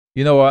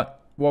You know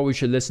what? What we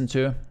should listen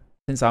to?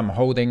 Since I'm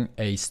holding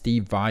a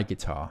Steve Vai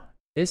guitar.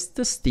 It's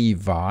the Steve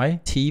Vai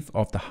Teeth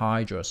of the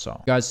Hydra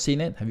song. You guys seen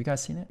it? Have you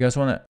guys seen it? You guys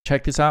want to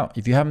check this out?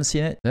 If you haven't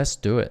seen it, let's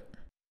do it.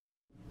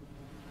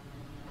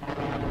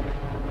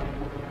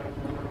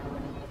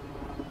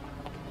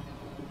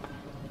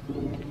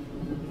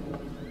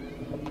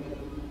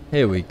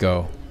 Here we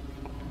go.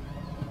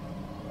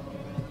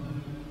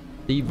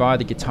 Steve Vai,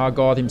 the guitar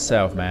god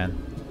himself,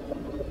 man.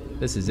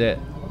 This is it.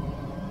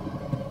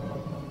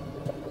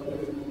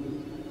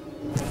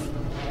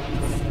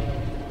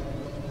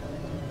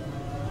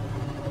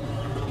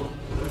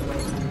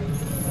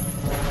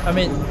 I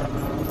mean,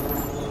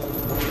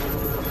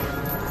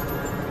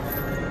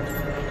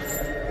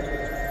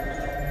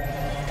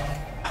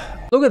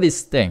 look at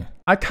this thing.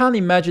 I can't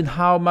imagine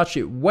how much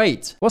it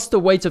weighs. What's the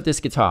weight of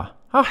this guitar?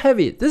 How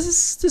heavy?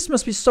 This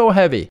must be so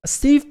heavy.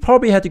 Steve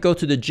probably had to go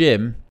to the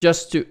gym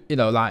just to, you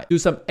know, like do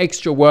some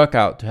extra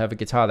workout to have a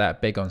guitar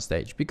that big on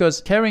stage.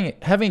 Because having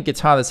a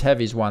guitar that's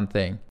heavy is one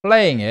thing.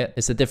 Playing it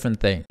is a different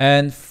thing.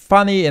 And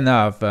funny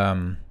enough,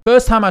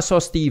 first time I saw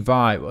Steve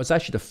Vai was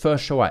actually the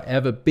first show I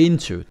ever been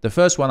to. The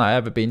first one I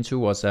ever been to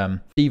was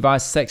Steve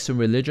Vai's Sex and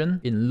Religion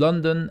in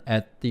London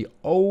at the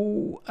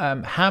old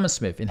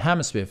Hammersmith, in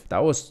Hammersmith.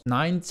 That was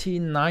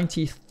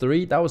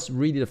 1993. That was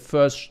really the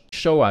first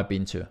show I've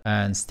been to.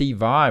 And Steve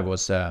Vai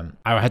was, I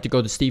had to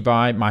go to Steve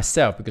Vai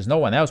myself because no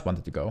one else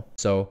wanted to go.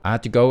 So I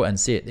had to go and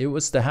see it. It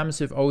was the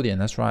Hammersmith Odeon.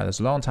 That's right. That's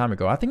a long time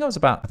ago. I think I was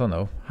about, I don't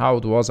know, how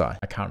old was I?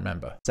 I can't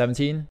remember.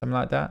 17, something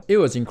like that. It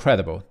was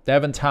incredible.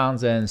 Devin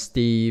Townsend,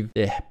 Steve,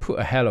 they put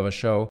a hell of a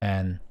show,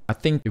 and I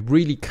think it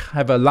really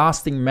have a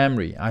lasting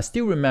memory. I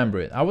still remember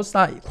it. I was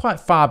like quite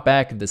far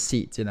back in the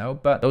seat, you know,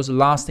 but it was a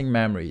lasting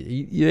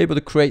memory. You're able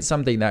to create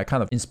something that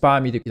kind of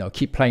inspired me to, you know,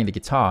 keep playing the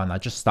guitar, and I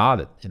just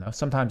started, you know.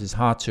 Sometimes it's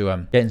hard to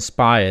get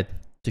inspired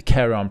to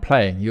carry on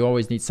playing. You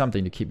always need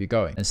something to keep you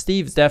going. And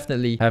Steve's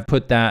definitely have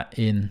put that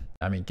in,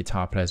 I mean,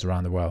 guitar players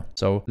around the world.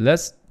 So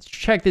let's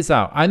check this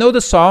out. I know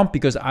the song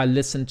because I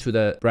listened to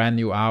the brand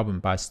new album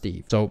by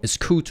Steve. So it's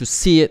cool to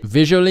see it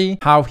visually,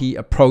 how he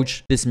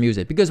approached this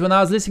music. Because when I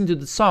was listening to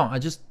the song, I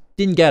just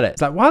didn't get it.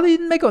 It's like, why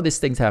didn't make all these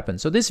things happen?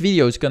 So this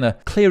video is gonna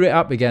clear it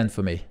up again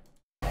for me.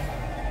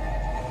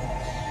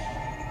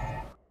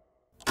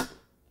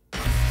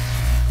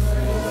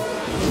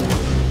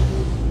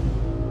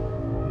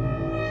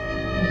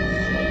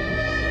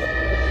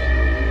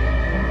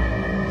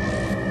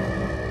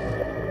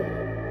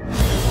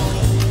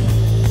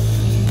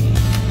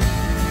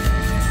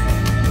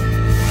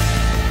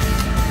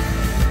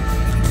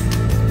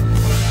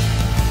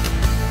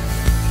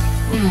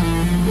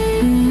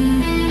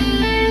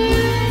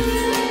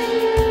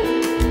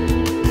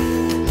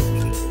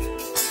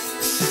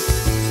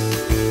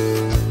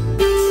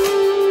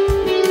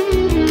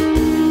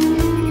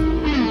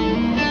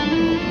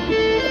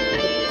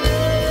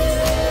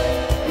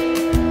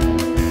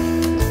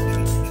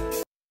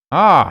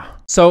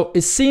 So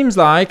it seems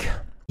like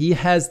he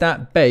has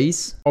that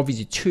bass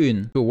obviously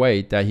tuned to a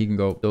way that he can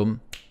go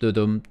dum dum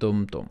dum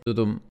dum dum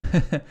dum.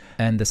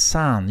 And the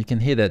sound, you can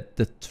hear that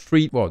the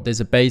three, well, there's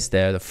a bass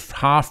there, the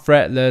half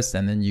fretless,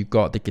 and then you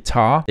got the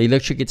guitar, the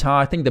electric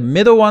guitar. I think the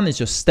middle one is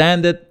your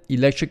standard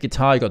electric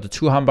guitar. You got the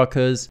two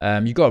humbuckers.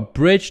 You got a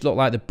bridge. Look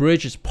like the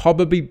bridge is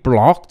probably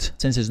blocked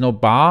since there's no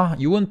bar.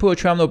 You wouldn't put a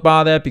tremolo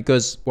bar there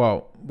because,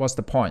 well, what's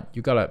the point?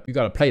 You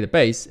gotta play the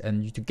bass,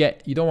 and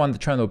you don't want the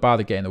tremolo bar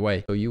to get in the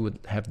way. So you would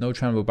have no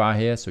tremolo bar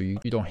here, so you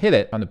don't hit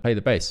it on to play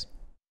the bass.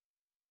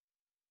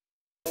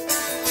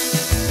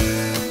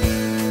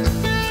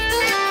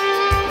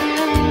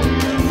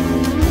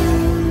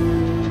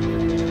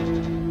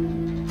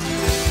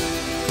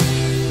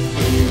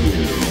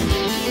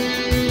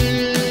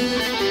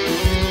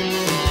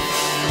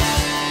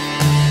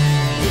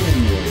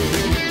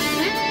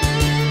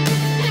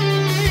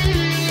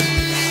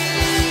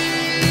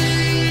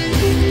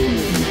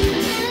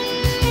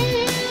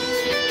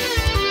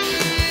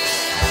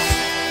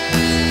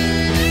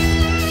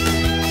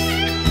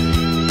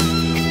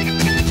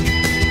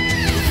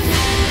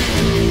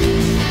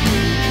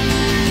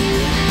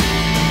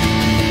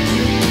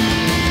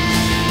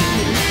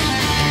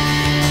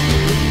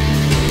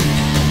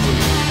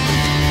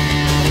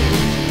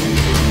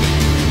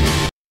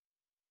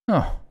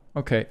 Oh,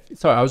 okay.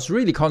 Sorry, I was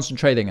really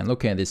concentrating and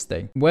looking at this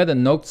thing. Where the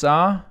notes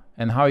are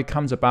and how it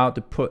comes about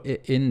to put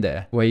it in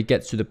there. Where he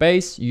gets to the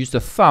bass, you use the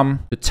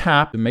thumb to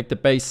tap to make the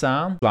bass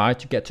sound, slide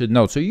to get to the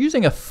note. So you're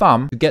using a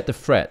thumb to get the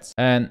frets.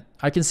 And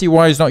I can see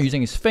why he's not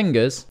using his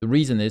fingers. The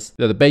reason is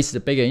that the bass is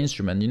a bigger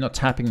instrument. You're not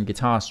tapping a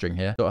guitar string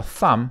here. So a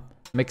thumb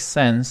makes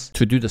sense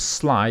to do the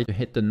slide to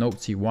hit the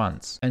notes he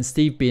wants. And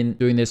Steve been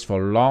doing this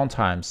for a long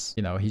time.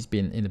 You know, he's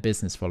been in the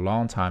business for a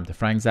long time, the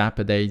Frank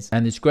Zappa days.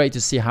 And it's great to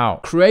see how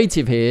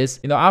creative he is.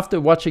 You know, after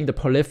watching the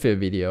Polyphia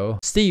video,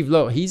 Steve,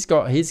 look, he's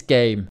got his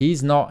game.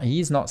 He's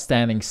not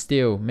standing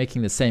still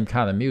making the same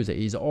kind of music.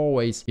 He's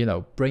always, you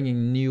know,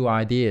 bringing new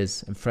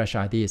ideas and fresh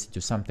ideas into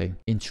something,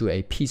 into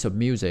a piece of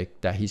music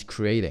that he's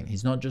creating.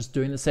 He's not just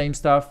doing the same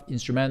stuff,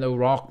 instrumental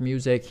rock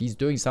music. He's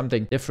doing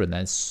something different,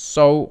 and it's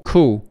so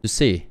cool to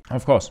see.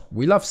 of course,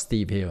 we love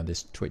Steve here on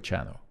this Twitch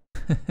channel.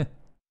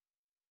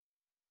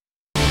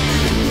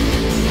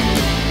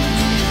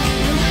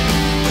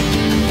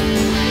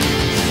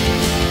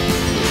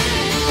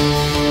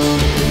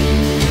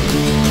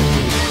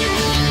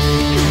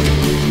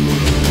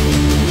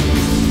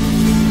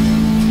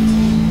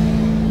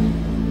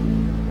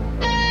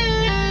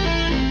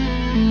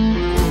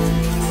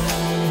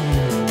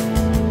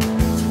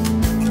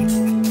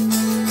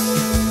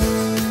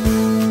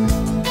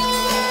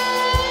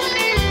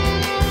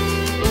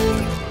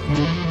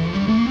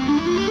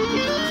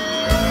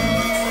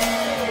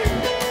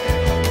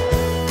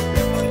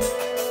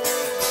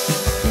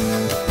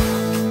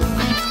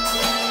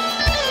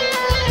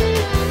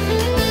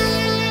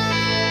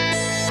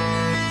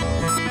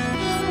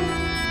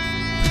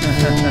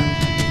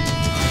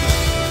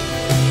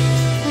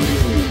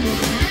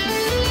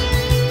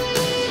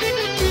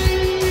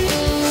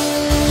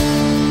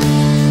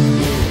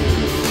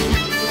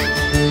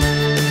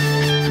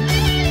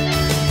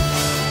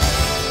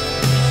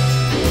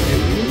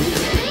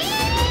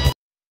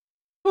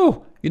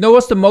 You know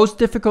what's the most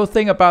difficult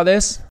thing about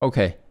this?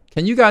 Okay,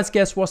 can you guys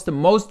guess what's the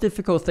most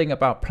difficult thing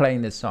about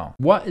playing this song?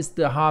 What is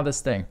the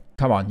hardest thing?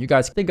 Come on, you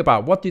guys think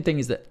about what do you think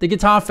is the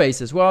guitar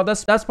faces? Well,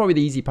 that's probably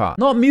the easy part.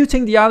 Not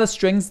muting the other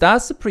strings,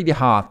 that's a pretty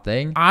hard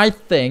thing. I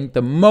think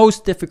the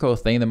most difficult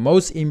thing, the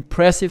most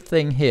impressive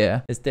thing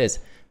here is this.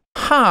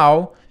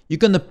 How you're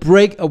gonna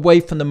break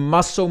away from the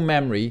muscle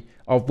memory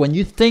of when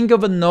you think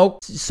of a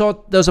note.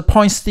 So there's a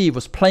point Steve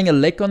was playing a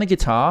lick on the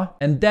guitar,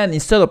 and then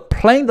instead of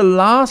playing the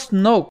last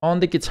note on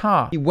the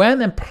guitar, he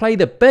went and played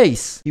the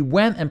bass.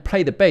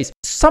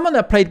 Someone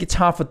that played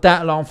guitar for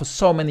that long, for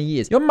so many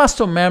years, your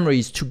muscle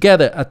memories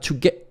together are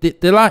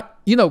they're like,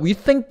 you know, you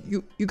think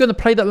you're gonna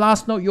play that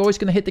last note, you're always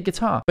gonna hit the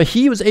guitar. But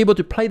he was able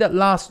to play that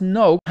last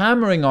note,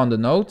 hammering on the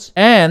notes,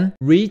 and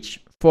reach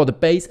for the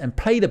bass and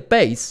play the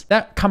bass.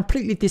 That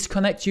completely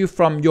disconnects you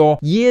from your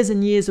years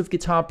and years of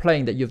guitar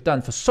playing that you've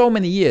done for so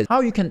many years.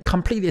 How you can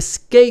completely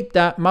escape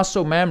that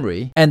muscle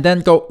memory and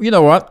then go, you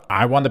know what,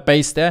 I want the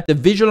bass there. The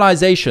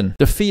visualization,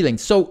 the feeling.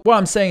 So what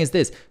I'm saying is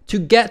this, to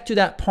get to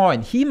that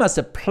point, he must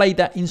have played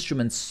that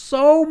instrument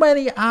so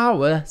many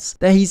hours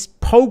that he's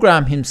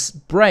programmed his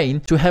brain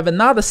to have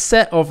another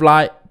set of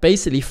like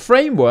basically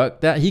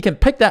framework that he can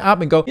pick that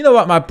up and go, you know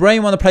what, my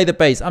brain want to play the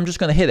bass, I'm just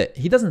going to hit it.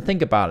 He doesn't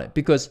think about it,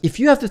 because if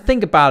you have to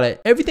think about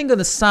it, everything going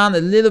to sound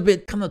a little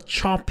bit kind of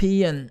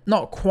choppy and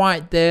not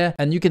quite there.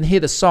 And you can hear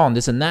the song,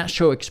 there's a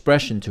natural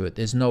expression to it.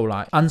 There's no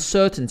like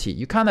uncertainty.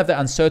 You can't have that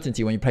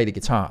uncertainty when you play the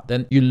guitar.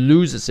 Then you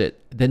lose it.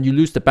 Then you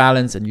lose the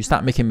balance and you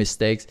start making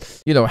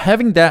mistakes. You know,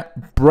 having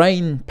that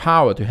brain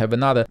power to have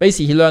another,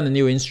 basically he learned a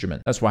new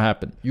instrument. That's what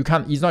happened.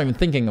 He's not even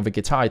thinking of a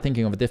guitar, he's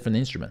thinking of a different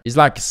instrument. It's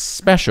like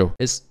special.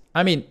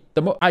 I mean,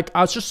 I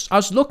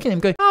was looking at him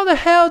going, how the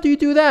hell do you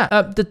do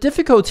that? The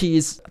difficulty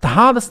is, the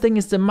hardest thing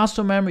is the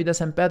muscle memory that's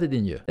embedded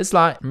in you. It's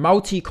like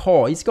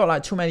multi-core. He's got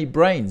like too many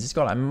brains. He's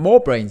got like more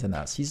brains than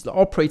us. He's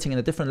operating in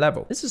a different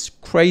level. This is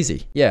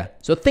crazy. Yeah.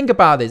 So think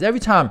about this.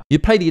 Every time you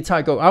play the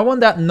guitar, go, I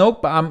want that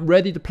note, but I'm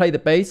ready to play the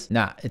bass.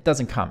 Nah, it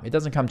doesn't come. It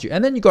doesn't come to you.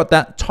 And then you got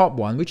that top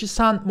one, which is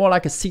sound more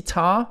like a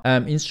sitar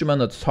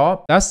instrument at the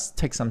top. That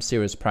takes some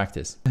serious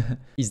practice.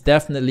 He's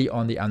definitely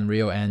on the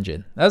Unreal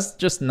Engine. That's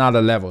just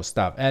another level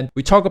stuff. And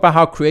we talk about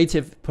how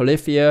creative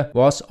Polyphia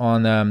was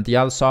on the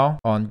other song,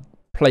 on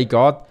Play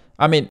God.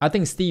 I mean, I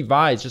think Steve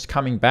Vai is just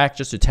coming back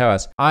just to tell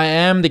us, I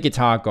am the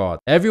guitar god.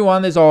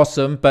 Everyone is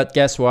awesome, but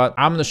guess what?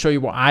 I'm going to show you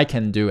what I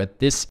can do at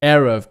this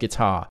era of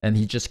guitar. And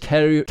he just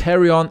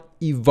carry on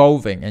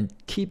evolving and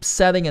keep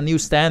setting a new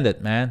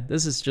standard, man.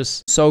 This is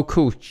just so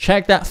cool.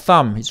 Check that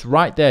thumb. He's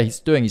right there. He's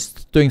doing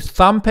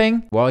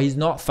thumping. Well, he's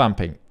not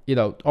thumping. You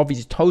know,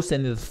 obviously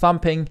Tosin is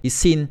thumping. He's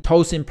seen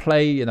Tosin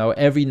play, you know,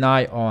 every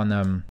night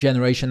on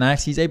Generation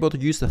X. He's able to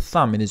use the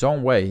thumb in his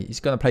own way. He's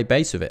going to play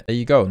bass with it. There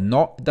you go.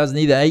 Doesn't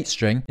need an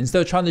 8-string.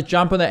 Instead of trying to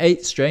jump on the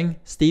 8-string,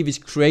 Steve is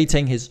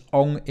creating his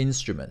own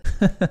instrument.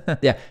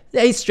 Yeah, the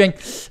 8-string,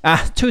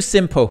 too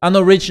simple,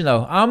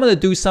 unoriginal. I'm going to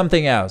do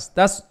something else.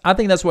 I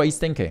think that's what he's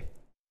thinking.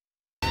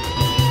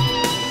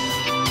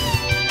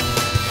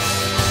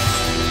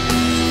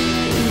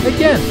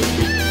 Again,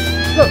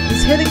 look,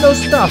 he's hitting those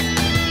stuff.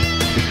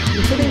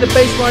 He's hitting the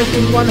bass while he's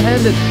doing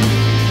one-handed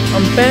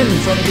on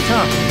bends on the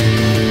guitar.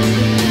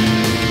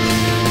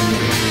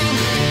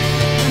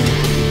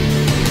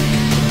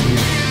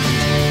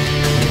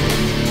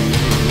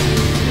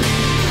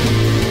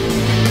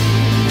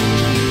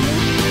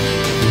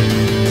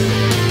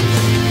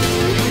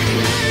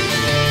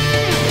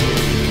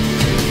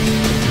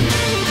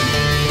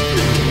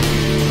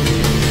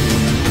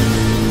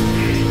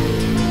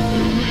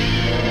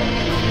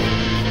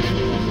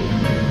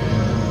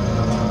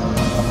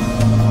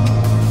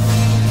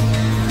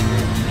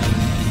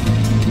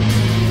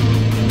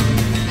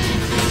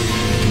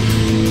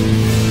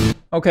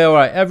 Okay, all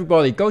right,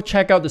 everybody, go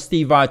check out the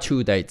Steve Vai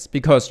tour dates,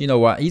 because you know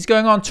what? He's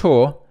going on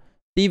tour.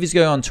 Steve is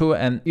going on tour,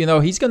 and you know,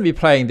 he's going to be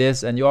playing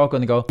this, and you're all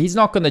going to go, he's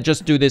not going to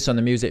just do this on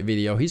the music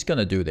video, he's going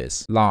to do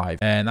this live.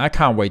 And I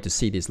can't wait to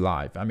see this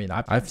live. I mean,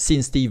 I've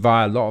seen Steve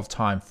Vai a lot of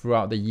time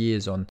throughout the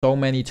years on so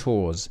many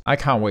tours. I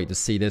can't wait to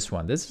see this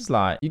one. This is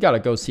like, you got to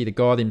go see the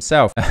god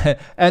himself.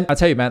 And I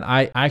tell you, man,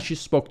 I actually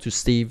spoke to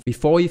Steve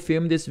before he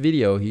filmed this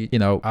video. He, you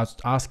know, I was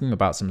asking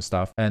about some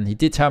stuff, and he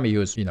did tell me he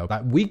was, you know,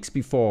 like weeks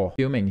before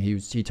filming,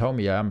 he told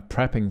me, I'm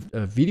prepping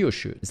a video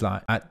shoot. It's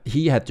like,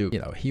 he had to, you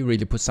know, he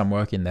really put some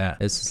work in there.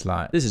 It's just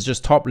like, this is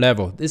just top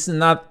level. This is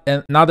not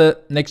another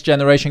next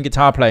generation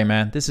guitar player,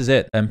 man. This is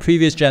it. And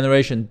previous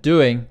generation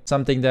doing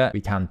something that we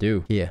can't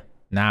do here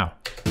now.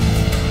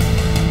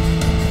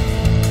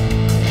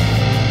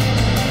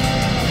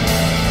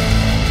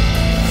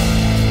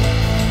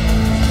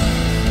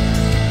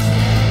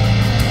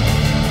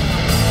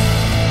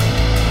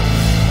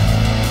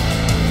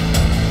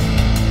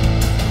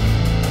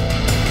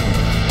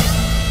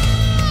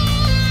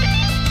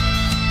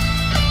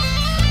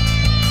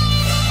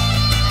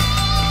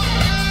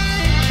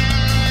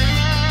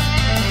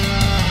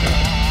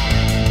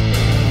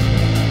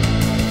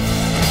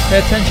 Pay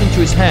attention to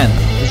his hand,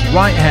 his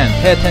right hand,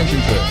 pay attention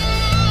to it.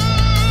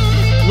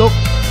 Look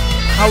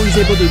how he's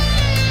able to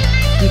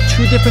do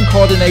two different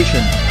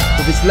coordinations.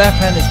 With his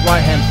left hand, his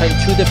right hand, playing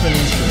two different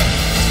instruments.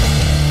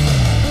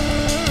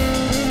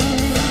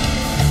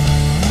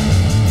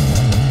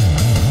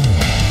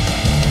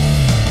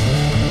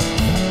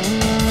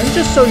 And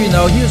just so you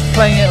know, he was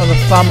playing it on the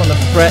thumb on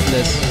the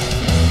fretless.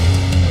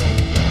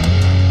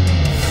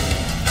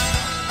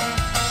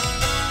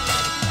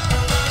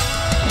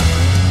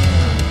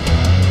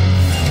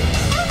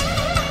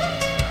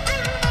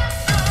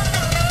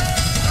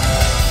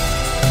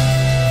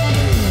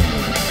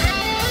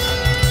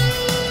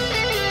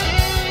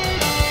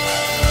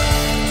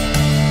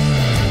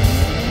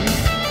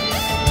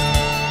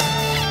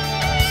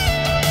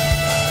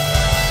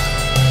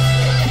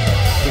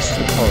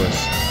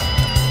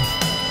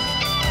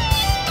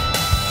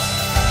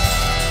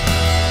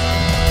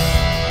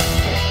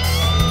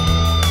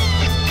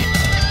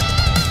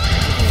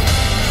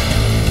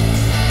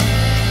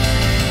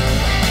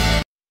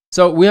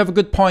 So we have a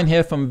good point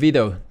here from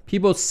Vito.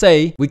 People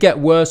say we get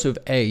worse with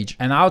age.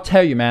 And I'll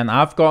tell you, man,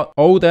 I've got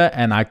older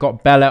and I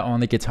got better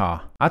on the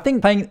guitar. I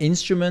think playing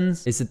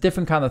instruments is a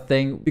different kind of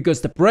thing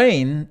because the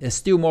brain is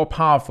still more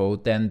powerful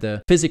than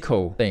the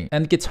physical thing.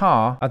 And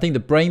guitar, I think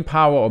the brain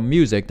power of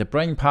music, the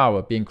brain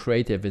power being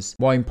creative is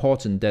more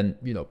important than,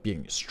 you know,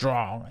 being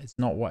strong. It's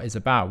not what it's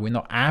about. We're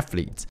not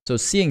athletes. So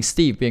seeing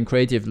Steve being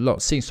creative,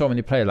 seeing so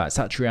many players like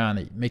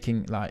Satriani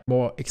making like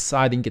more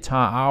exciting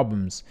guitar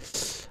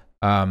albums.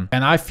 And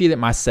I feel it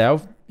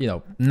myself, you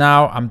know,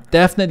 now I'm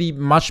definitely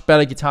much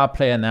better guitar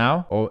player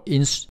now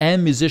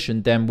and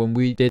musician than when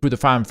we did Through the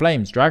Fire and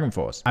Flames,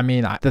 DragonForce. I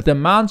mean, the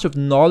amount of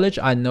knowledge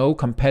I know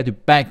compared to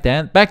back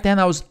then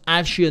I was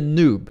actually a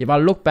noob. If I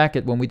look back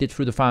at when we did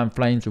Through the Fire and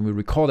Flames, when we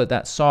recorded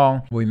that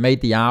song, when we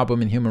made the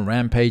album in Human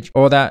Rampage,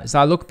 all that,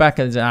 so I look back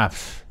and say,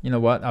 you know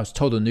what, I was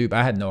total noob.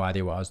 I had no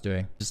idea what I was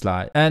doing. Just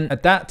like, and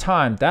at that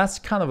time, that's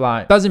kind of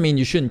like, doesn't mean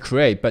you shouldn't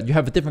create, but you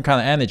have a different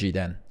kind of energy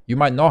then. You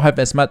might not have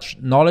as much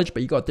knowledge,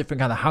 but you got a different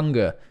kind of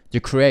hunger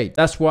to create.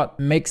 That's what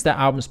makes that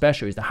album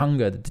special, is the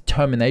hunger, the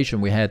determination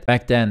we had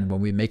back then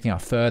when we were making our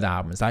third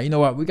album. It's like, you know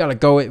what, we gotta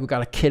go it, we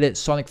gotta kill it.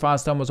 Sonic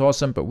Firestorm was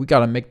awesome, but we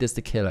gotta make this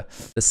the killer.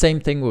 The same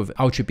thing with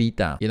Ultra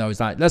Beatdown. You know,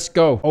 it's like, let's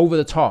go over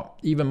the top,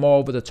 even more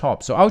over the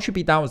top. So Ultra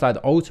Beatdown was like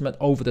the ultimate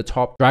over the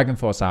top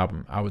DragonForce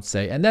album, I would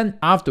say. And then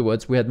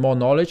afterwards, we had more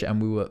knowledge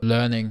and we were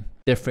learning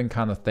different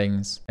kind of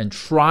things and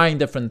trying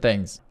different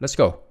things. Let's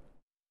go.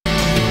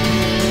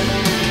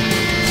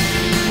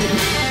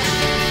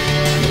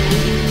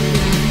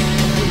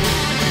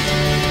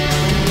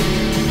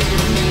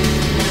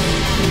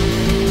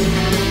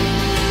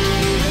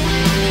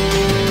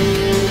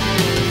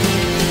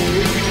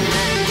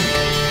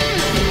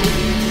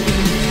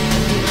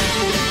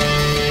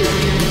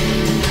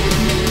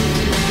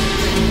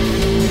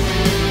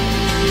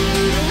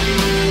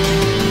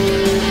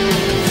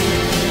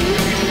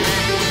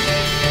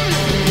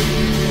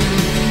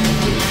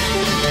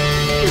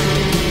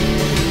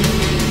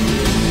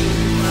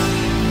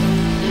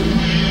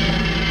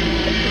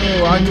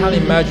 I can't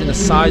imagine the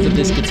size of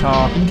this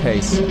guitar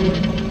case.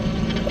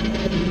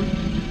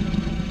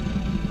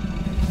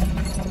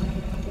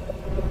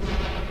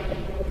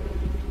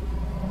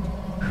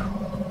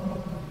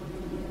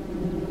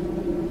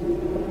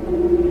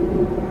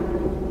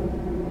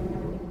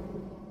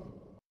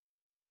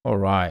 All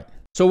right.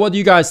 So what do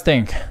you guys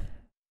think?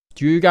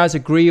 Do you guys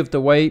agree with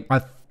the way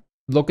I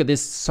look at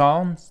this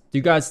song? Did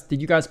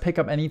you guys pick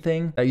up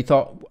anything that you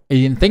thought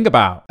you didn't think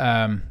about?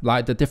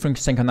 Like the different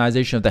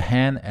synchronization of the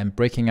hand and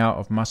breaking out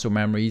of muscle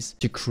memories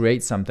to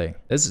create something.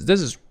 This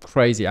is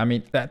crazy. I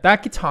mean,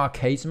 that guitar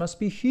case must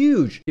be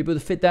huge, people to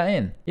fit that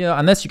in. You know,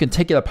 unless you can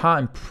take it apart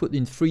and put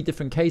in 3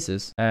 different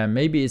cases.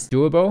 Maybe it's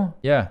doable.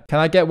 Yeah. Can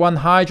I get one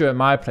Hydra at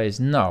my place?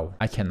 No,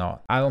 I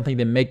cannot. I don't think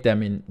they make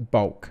them in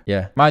bulk.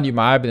 Yeah. Mind you,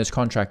 my Ibanez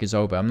contract is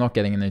over. I'm not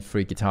getting any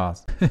free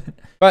guitars.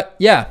 But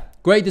yeah.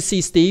 great to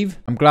see Steve.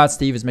 I'm glad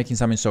Steve is making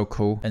something so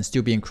cool and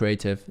still being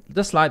creative.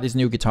 Just like these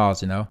new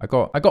guitars, you know. I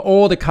got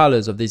all the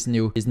colors of his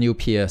new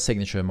Pierre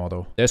signature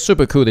model. They're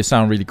super cool. They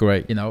sound really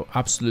great. You know,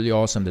 absolutely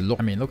awesome. They look.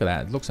 I mean, look at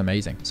that. It looks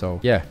amazing. So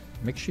yeah.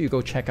 Make sure you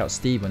go check out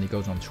Steve when he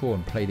goes on tour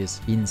and play this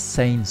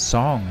insane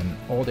song and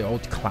all the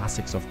old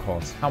classics, of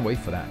course. Can't wait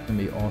for that. It's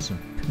gonna be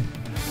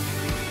awesome.